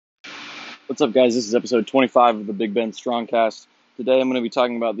What's up, guys? This is episode 25 of the Big Ben Strongcast. Today I'm going to be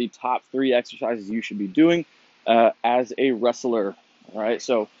talking about the top 3 exercises you should be doing as a wrestler. All right,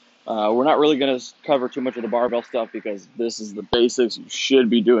 so we're not really going to cover too much of the barbell stuff because this is the basics. You should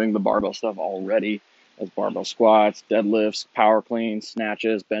be doing the barbell stuff already, as barbell squats, deadlifts, power cleans,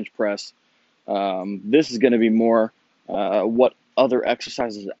 snatches, bench press. This is going to be more what other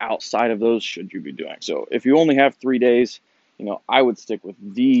exercises outside of those should you be doing. So if you only have 3 days, I would stick with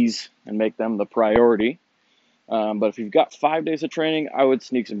these and make them the priority. But if you've got 5 days of training, I would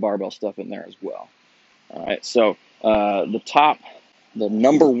sneak some barbell stuff in there as well. All right, so the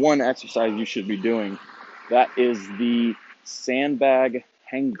number one exercise you should be doing, that is the sandbag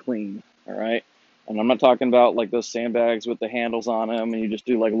hang clean. All right, and I'm not talking about like those sandbags with the handles on them and you just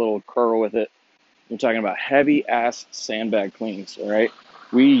do like a little curl with it. I'm talking about heavy ass sandbag cleans. All right.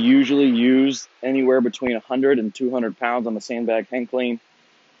 We usually use anywhere between 100 and 200 pounds on the sandbag hang clean.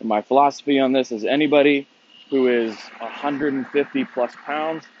 And my philosophy on this is anybody who is 150 plus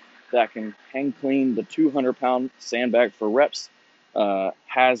pounds that can hang clean the 200-pound sandbag for reps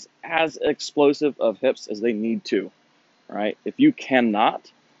has as explosive of hips as they need to. All right. If you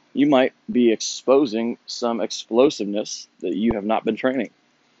cannot, you might be exposing some explosiveness that you have not been training.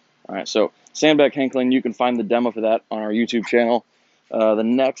 All right, so sandbag hang clean, you can find the demo for that on our YouTube channel. The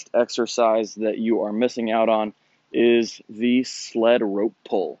next exercise that you are missing out on is the sled rope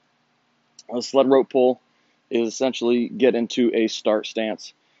pull. The sled rope pull is essentially get into a start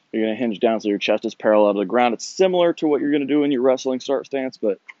stance. You're going to hinge down so your chest is parallel to the ground. It's similar to what you're going to do in your wrestling start stance,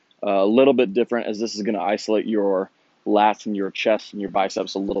 but a little bit different, as this is going to isolate your lats and your chest and your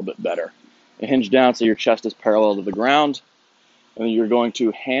biceps a little bit better. You hinge down so your chest is parallel to the ground. And you're going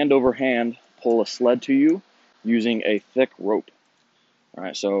to hand over hand pull a sled to you using a thick rope. All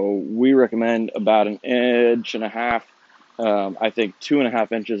right, so we recommend about 1.5 inches. I think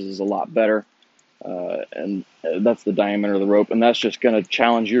 2.5 inches is a lot better, and that's the diameter of the rope, and that's just going to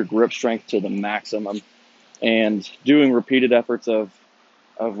challenge your grip strength to the maximum. And doing repeated efforts of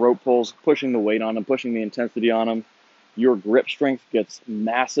rope pulls, pushing the weight on them, pushing the intensity on them, your grip strength gets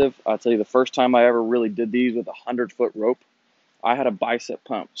massive. I'll tell you, the first time I ever really did these with a 100-foot rope, I had a bicep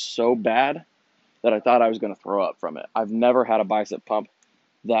pump so bad that I thought I was going to throw up from it. I've never had a bicep pump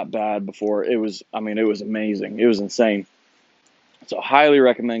that bad before. It was amazing. It was insane. So highly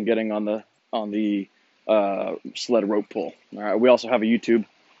recommend getting on the sled rope pull. All right. We also have a YouTube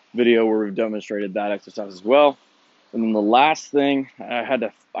video where we've demonstrated that exercise as well. And then the last thing, I had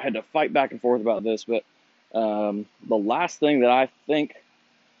to fight back and forth about this, but the last thing that I think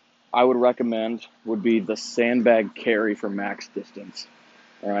I would recommend would be the sandbag carry for max distance.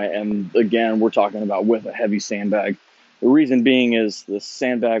 All right, and again, we're talking about with a heavy sandbag. The reason being is the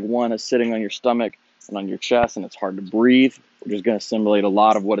sandbag, one, is sitting on your stomach and on your chest, and it's hard to breathe, which is going to simulate a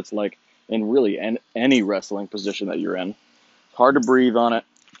lot of what it's like in really any wrestling position that you're in. It's hard to breathe on it.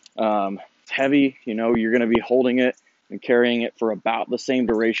 It's heavy. You're going to be holding it and carrying it for about the same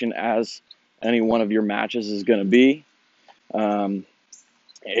duration as any one of your matches is going to be.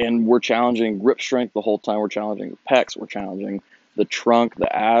 And we're challenging grip strength the whole time. We're challenging the pecs. We're challenging the trunk,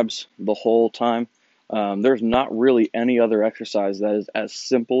 the abs the whole time. There's not really any other exercise that is as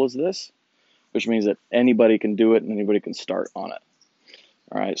simple as this, which means that anybody can do it and anybody can start on it.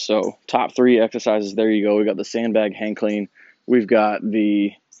 All right, so top 3 exercises. There you go. We've got the sandbag hang clean. We've got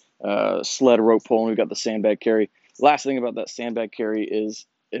the sled rope pull, and we've got the sandbag carry. Last thing about that sandbag carry is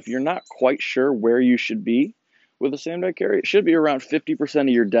if you're not quite sure where you should be with a sandbag carry, it should be around 50% of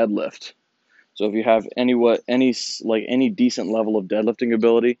your deadlift. So if you have any decent level of deadlifting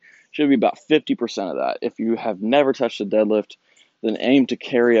ability, it should be about 50% of that. If you have never touched a deadlift, then aim to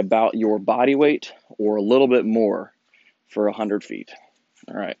carry about your body weight or a little bit more for 100 feet.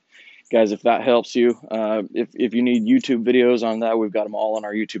 All right, guys, if that helps you, if you need YouTube videos on that, we've got them all on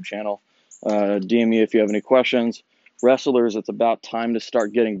our YouTube channel. DM me if you have any questions. Wrestlers, it's about time to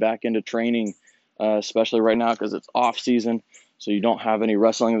start getting back into training, especially right now because it's off season, so you don't have any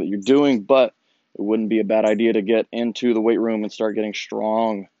wrestling that you're doing, but it wouldn't be a bad idea to get into the weight room and start getting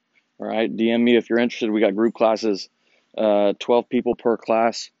strong. All right, DM me if you're interested. We got group classes, 12 people per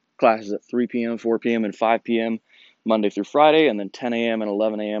class, classes at 3 p.m., 4 p.m., and 5 p.m. Monday through Friday, and then 10 a.m. and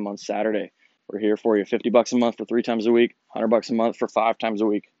 11 a.m. on Saturday. We're here for you. $50 a month for 3 times a week, $100 a month for 5 times a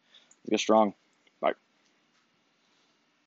week. Let's get strong.